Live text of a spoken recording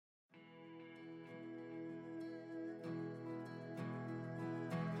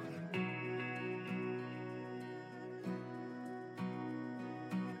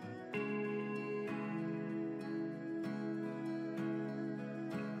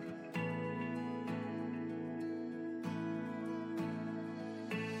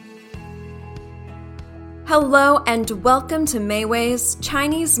Hello and welcome to Meiwei's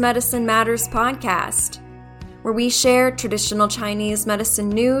Chinese Medicine Matters podcast, where we share traditional Chinese medicine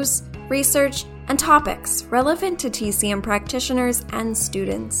news, research, and topics relevant to TCM practitioners and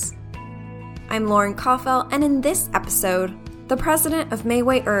students. I'm Lauren Koffel, and in this episode, the president of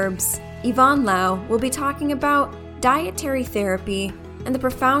Meiwei Herbs, Yvonne Lau, will be talking about dietary therapy and the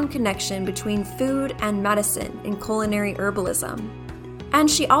profound connection between food and medicine in culinary herbalism. And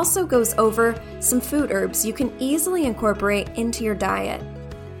she also goes over some food herbs you can easily incorporate into your diet.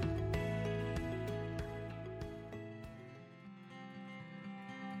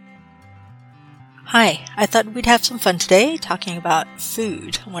 Hi, I thought we'd have some fun today talking about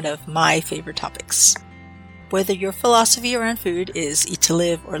food, one of my favorite topics. Whether your philosophy around food is eat to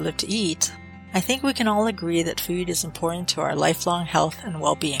live or live to eat, I think we can all agree that food is important to our lifelong health and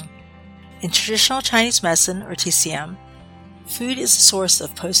well-being. In traditional Chinese medicine, or TCM, food is a source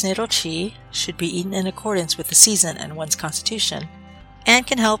of postnatal qi, should be eaten in accordance with the season and one's constitution, and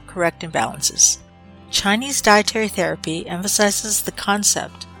can help correct imbalances. Chinese dietary therapy emphasizes the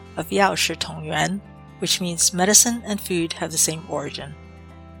concept of Yao Shi Tong Yuan, which means medicine and food have the same origin.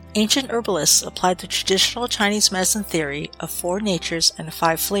 Ancient herbalists applied the traditional Chinese medicine theory of 4 natures and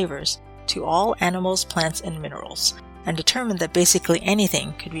 5 flavors to all animals, plants, and minerals, and determined that basically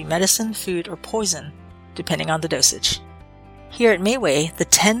anything could be medicine, food, or poison, depending on the dosage. Here at Meiwei, the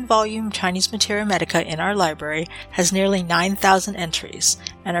 10-volume Chinese Materia Medica in our library has nearly 9,000 entries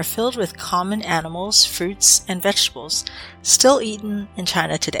and are filled with common animals, fruits, and vegetables still eaten in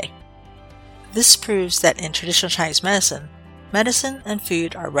China today. This proves that in traditional Chinese medicine, medicine and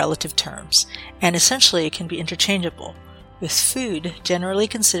food are relative terms and essentially can be interchangeable, with food generally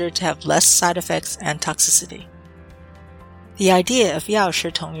considered to have less side effects and toxicity. The idea of Yao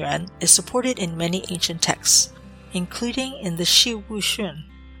Shi Tong Yuan is supported in many ancient texts, including in the Shi Wu Xun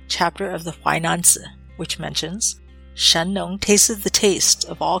chapter of the Huainan Zi, which mentions, Shen Nong tasted the taste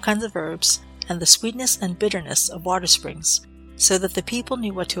of all kinds of herbs and the sweetness and bitterness of water springs, so that the people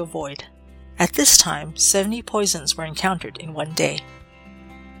knew what to avoid. At this time, 70 poisons were encountered in one day.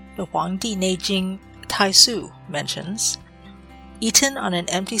 The Huangdi Neijing Tai Su mentions, eaten on an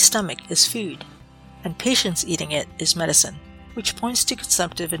empty stomach is food, and patients eating it is medicine, which points to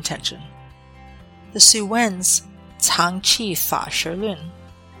consumptive intention. The Su Wen's Cang Qi Fa Shi Lun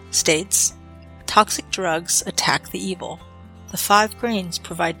states, toxic drugs attack the evil. The 5 grains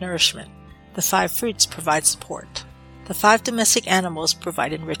provide nourishment. The 5 fruits provide support. The 5 domestic animals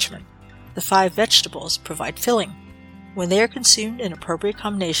provide enrichment. The 5 vegetables provide filling. When they are consumed in appropriate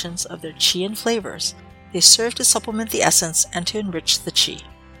combinations of their qi and flavors, they serve to supplement the essence and to enrich the qi.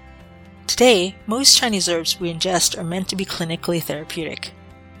 Today, most Chinese herbs we ingest are meant to be clinically therapeutic,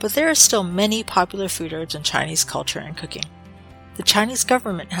 but there are still many popular food herbs in Chinese culture and cooking. The Chinese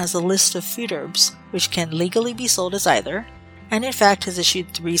government has a list of food herbs which can legally be sold as either, and in fact has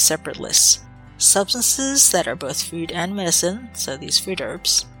issued 3 separate lists. Substances that are both food and medicine, so these food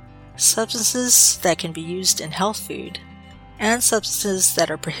herbs, substances that can be used in health food, and substances that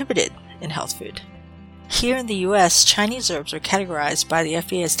are prohibited in health food. Here in the US, Chinese herbs are categorized by the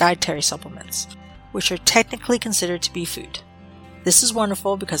FDA as dietary supplements, which are technically considered to be food. This is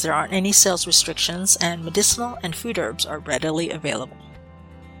wonderful because there aren't any sales restrictions and medicinal and food herbs are readily available.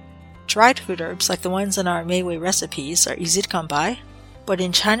 Dried food herbs like the ones in our Meiwei recipes are easy to come by, but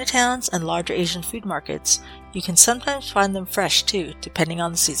in Chinatowns and larger Asian food markets, you can sometimes find them fresh too, depending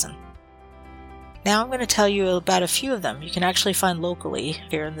on the season. Now I'm going to tell you about a few of them you can actually find locally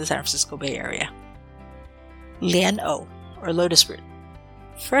here in the San Francisco Bay Area. Lian O, or lotus root.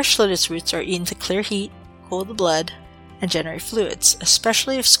 Fresh lotus roots are eaten to clear heat, cool the blood, and generate fluids,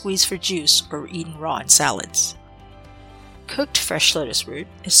 especially if squeezed for juice or eaten raw in salads. Cooked fresh lotus root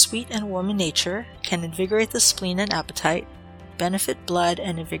is sweet and warm in nature, can invigorate the spleen and appetite, benefit blood,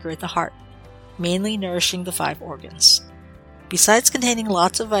 and invigorate the heart, mainly nourishing the 5 organs. Besides containing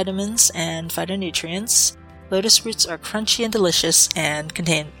lots of vitamins and phytonutrients, lotus roots are crunchy and delicious and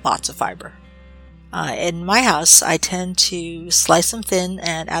contain lots of fiber. In my house, I tend to slice them thin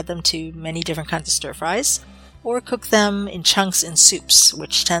and add them to many different kinds of stir-fries, or cook them in chunks in soups,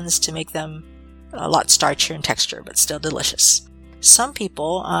 which tends to make them a lot starchier in texture, but still delicious. Some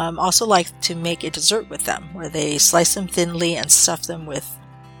people also like to make a dessert with them, where they slice them thinly and stuff them with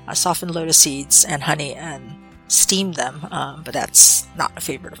softened lotus seeds and honey and steam them, but that's not a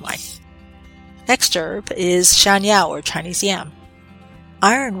favorite of mine. Next herb is shanyao, or Chinese yam.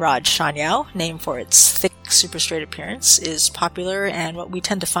 Iron rod shanyao, named for its thick, super straight appearance, is popular and what we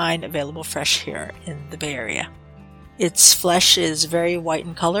tend to find available fresh here in the Bay Area. Its flesh is very white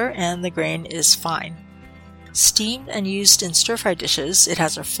in color and the grain is fine. Steamed and used in stir-fry dishes, it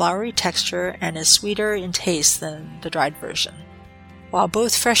has a floury texture and is sweeter in taste than the dried version. While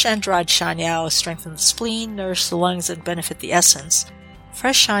both fresh and dried shangyao strengthen the spleen, nourish the lungs, and benefit the essence,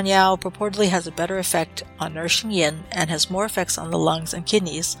 fresh shangyao purportedly has a better effect on nourishing yin and has more effects on the lungs and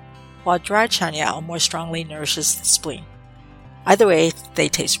kidneys, while dried shangyao more strongly nourishes the spleen. Either way, they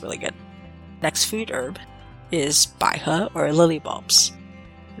taste really good. Next food herb is baihe, or lily bulbs.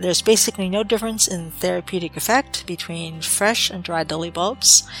 There's basically no difference in therapeutic effect between fresh and dried lily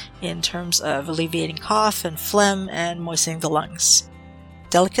bulbs in terms of alleviating cough and phlegm and moistening the lungs.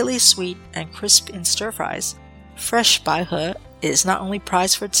 Delicately sweet and crisp in stir-fries, fresh baihe is not only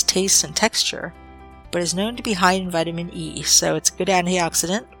prized for its taste and texture, but is known to be high in vitamin E, so it's a good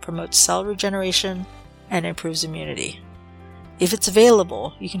antioxidant, promotes cell regeneration, and improves immunity. If it's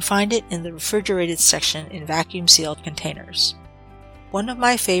available, you can find it in the refrigerated section in vacuum-sealed containers. One of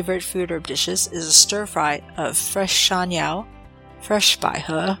my favorite food herb dishes is a stir-fry of fresh shangyao, fresh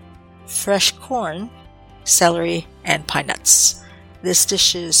baihe, fresh corn, celery, and pine nuts. This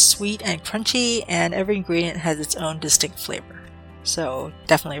dish is sweet and crunchy, and every ingredient has its own distinct flavor. So,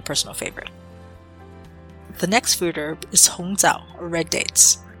 definitely a personal favorite. The next food herb is hongzao, or red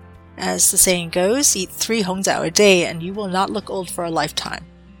dates. As the saying goes, eat 3 hongzao a day and you will not look old for a lifetime.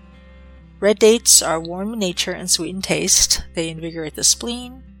 Red dates are warm in nature and sweet in taste. They invigorate the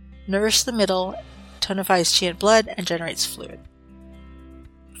spleen, nourish the middle, tonifies qi and blood, and generates fluid.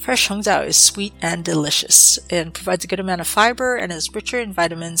 Fresh hongzao is sweet and delicious and provides a good amount of fiber and is richer in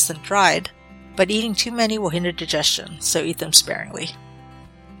vitamins than dried, but eating too many will hinder digestion, so eat them sparingly.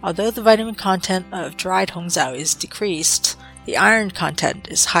 Although the vitamin content of dried hongzao is decreased, the iron content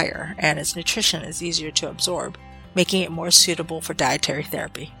is higher and its nutrition is easier to absorb, making it more suitable for dietary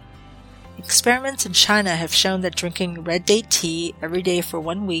therapy. Experiments in China have shown that drinking red date tea every day for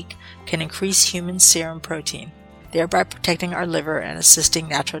 1 week can increase human serum protein, thereby protecting our liver and assisting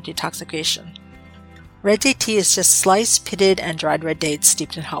natural detoxification. Red date tea is just sliced, pitted, and dried red dates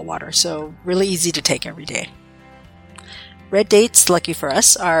steeped in hot water, so really easy to take every day. Red dates, lucky for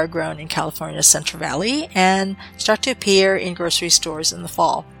us, are grown in California's Central Valley and start to appear in grocery stores in the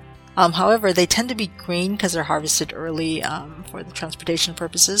fall. However, they tend to be green because they're harvested early for the transportation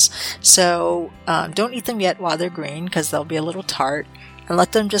purposes, so don't eat them yet while they're green because they'll be a little tart, and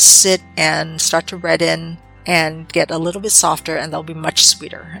let them just sit and start to redden and get a little bit softer, and they'll be much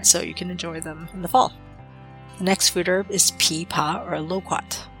sweeter, so you can enjoy them in the fall. The next food herb is pi pa, or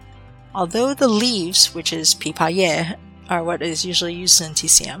loquat. Although the leaves, which is pi pa ye, are what is usually used in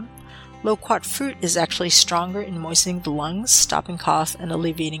TCM, loquat fruit is actually stronger in moistening the lungs, stopping cough, and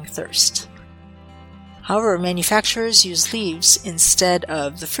alleviating thirst. However, manufacturers use leaves instead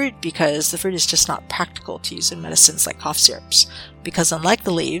of the fruit because the fruit is just not practical to use in medicines like cough syrups, because unlike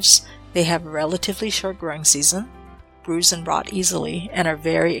the leaves, they have a relatively short growing season, bruise and rot easily, and are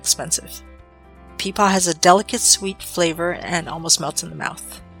very expensive. Pi pa has a delicate sweet flavor and almost melts in the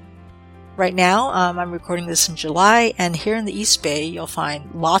mouth. Right now, I'm recording this in July, and here in the East Bay, you'll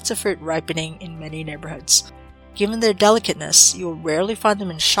find lots of fruit ripening in many neighborhoods. Given their delicateness, you'll rarely find them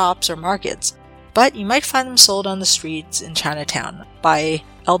in shops or markets, but you might find them sold on the streets in Chinatown by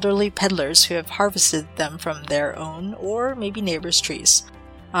elderly peddlers who have harvested them from their own or maybe neighbors' trees.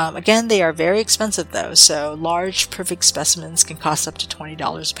 Again, they are very expensive though, so large, perfect specimens can cost up to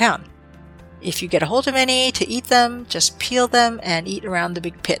 $20 a pound. If you get a hold of any to eat them, just peel them and eat around the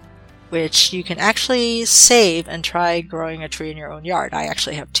big pit, which you can actually save and try growing a tree in your own yard. I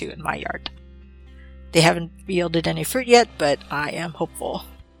actually have 2 in my yard. They haven't yielded any fruit yet, but I am hopeful.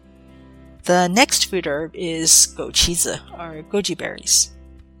 The next food herb is gochizi, or goji berries.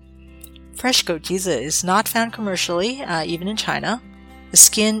 Fresh gochizi is not found commercially, even in China. The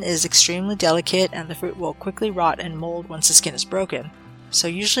skin is extremely delicate and the fruit will quickly rot and mold once the skin is broken, so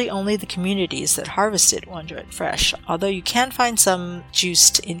usually only the communities that harvest it will enjoy it fresh, although you can find some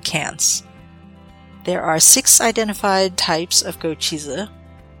juiced in cans. There are 6 identified types of gochizi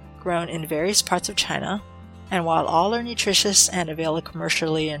grown in various parts of China, and while all are nutritious and available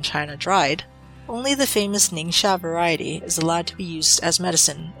commercially in China dried, only the famous Ningxia variety is allowed to be used as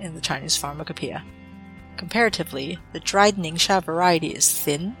medicine in the Chinese pharmacopoeia. Comparatively, the dried Ningxia variety is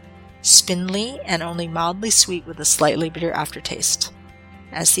thin, spindly, and only mildly sweet with a slightly bitter aftertaste.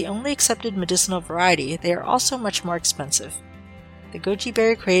 As the only accepted medicinal variety, they are also much more expensive. The goji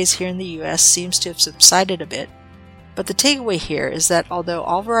berry craze here in the US seems to have subsided a bit, but the takeaway here is that although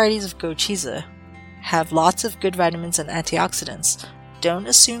all varieties of gochizi have lots of good vitamins and antioxidants, don't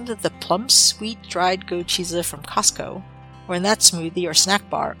assume that the plump, sweet, dried gochizi from Costco, or in that smoothie or snack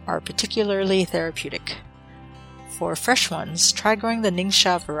bar, are particularly therapeutic. For fresh ones, try growing the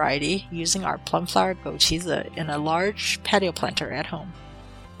Ningxia variety using our plum flower goqizi in a large patio planter at home.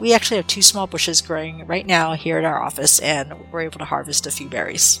 We actually have 2 small bushes growing right now here at our office, and we're able to harvest a few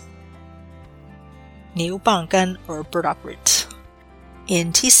berries. Niu Banggan, or burdock root.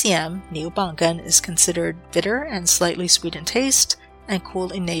 In TCM, Niu Banggan is considered bitter and slightly sweet in taste, and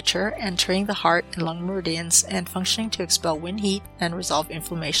cool in nature, entering the heart and lung meridians and functioning to expel wind heat and resolve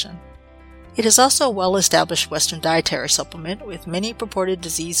inflammation. It is also a well-established Western dietary supplement with many purported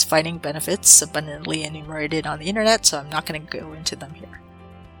disease-fighting benefits abundantly enumerated on the internet, so I'm not going to go into them here.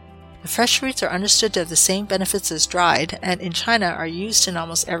 The fresh roots are understood to have the same benefits as dried, and in China are used in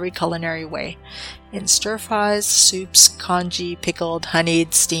almost every culinary way. In stir-fries, soups, congee, pickled,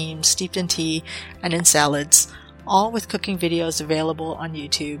 honeyed, steamed, steeped in tea, and in salads, all with cooking videos available on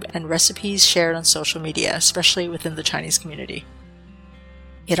YouTube and recipes shared on social media, especially within the Chinese community.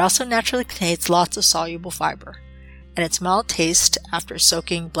 It also naturally contains lots of soluble fiber, and its mild taste after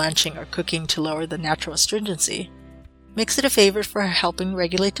soaking, blanching, or cooking to lower the natural astringency makes it a favorite for helping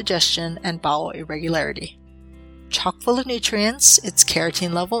regulate digestion and bowel irregularity. Chock full of nutrients, its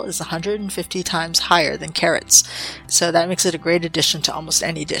carotene level is 150 times higher than carrots, so that makes it a great addition to almost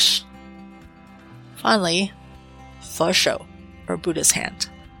any dish. Finally, Fe Shou, or Buddha's hand.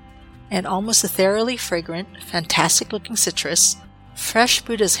 An almost ethereally fragrant, fantastic-looking citrus, fresh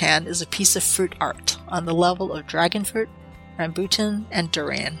Buddha's hand is a piece of fruit art on the level of dragon fruit, rambutan, and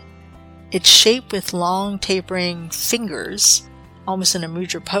durian. Its shape with long, tapering fingers, almost in a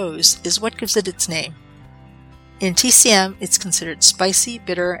mudra pose, is what gives it its name. In TCM, it's considered spicy,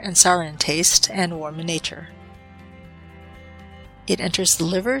 bitter, and sour in taste, and warm in nature. It enters the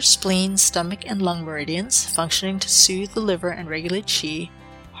liver, spleen, stomach, and lung meridians, functioning to soothe the liver and regulate qi,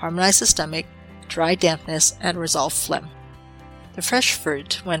 harmonize the stomach, dry dampness, and resolve phlegm. The fresh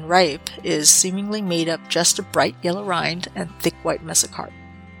fruit, when ripe, is seemingly made up just of bright yellow rind and thick white mesocarp.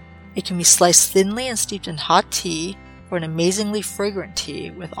 It can be sliced thinly and steeped in hot tea for an amazingly fragrant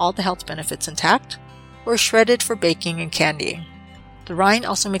tea with all the health benefits intact, or shredded for baking and candying. The rind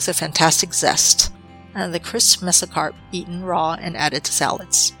also makes a fantastic zest, and the crisp mesocarp eaten raw and added to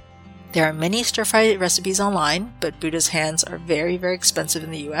salads. There are many stir-fry recipes online, but Buddha's hands are very, very expensive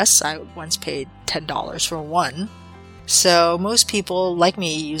in the US. I once paid $10 for one, so most people, like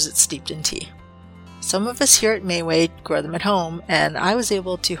me, use it steeped in tea. Some of us here at Mayway grow them at home, and I was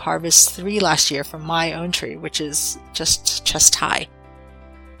able to harvest 3 last year from my own tree, which is just chest high.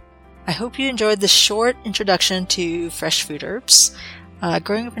 I hope you enjoyed this short introduction to fresh food herbs.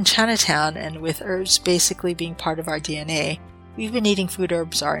 Growing up in Chinatown and with herbs basically being part of our DNA, we've been eating food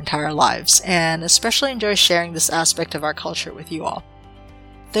herbs our entire lives, and especially enjoy sharing this aspect of our culture with you all.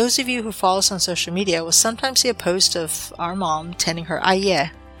 Those of you who follow us on social media will sometimes see a post of our mom tending her aiye,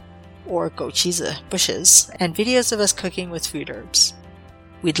 or goqizi, bushes, and videos of us cooking with food herbs.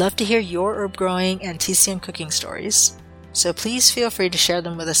 We'd love to hear your herb growing and TCM cooking stories, so please feel free to share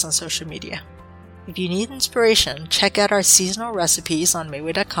them with us on social media. If you need inspiration, check out our seasonal recipes on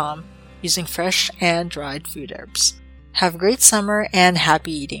Mayway.com using fresh and dried food herbs. Have a great summer and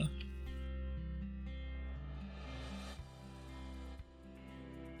happy eating!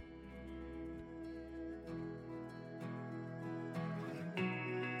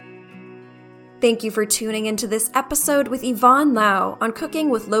 Thank you for tuning into this episode with Yvonne Lau on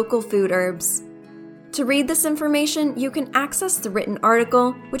cooking with local food herbs. To read this information, you can access the written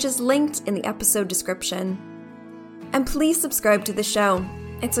article, which is linked in the episode description. And please subscribe to the show.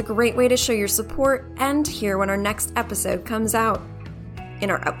 It's a great way to show your support and hear when our next episode comes out. In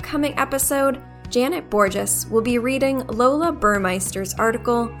our upcoming episode, Janet Borges will be reading Lola Burmeister's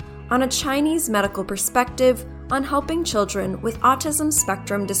article on a Chinese medical perspective on helping children with autism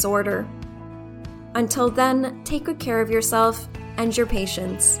spectrum disorder. Until then, take good care of yourself and your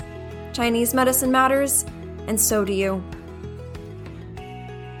patients. Chinese medicine matters, and so do you.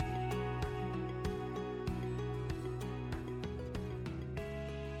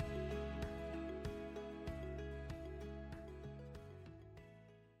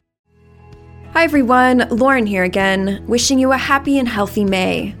 Hi everyone, Lauren here again, wishing you a happy and healthy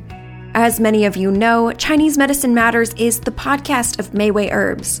May. As many of you know, Chinese Medicine Matters is the podcast of Mayway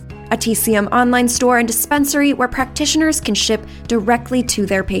Herbs, a TCM online store and dispensary where practitioners can ship directly to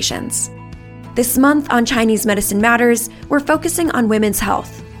their patients. This month on Chinese Medicine Matters, we're focusing on women's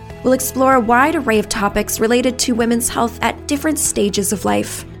health. We'll explore a wide array of topics related to women's health at different stages of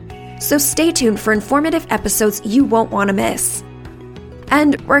life. So stay tuned for informative episodes you won't want to miss.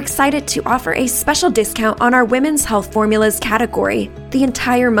 And we're excited to offer a special discount on our women's health formulas category the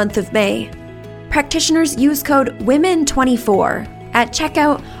entire month of May. Practitioners use code WOMEN24 at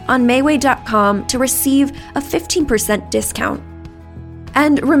checkout on Mayway.com to receive a 15% discount.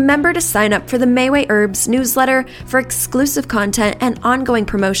 And remember to sign up for the Mayway Herbs newsletter for exclusive content and ongoing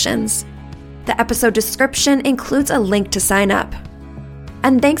promotions. The episode description includes a link to sign up.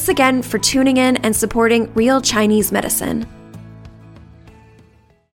 And thanks again for tuning in and supporting Real Chinese Medicine.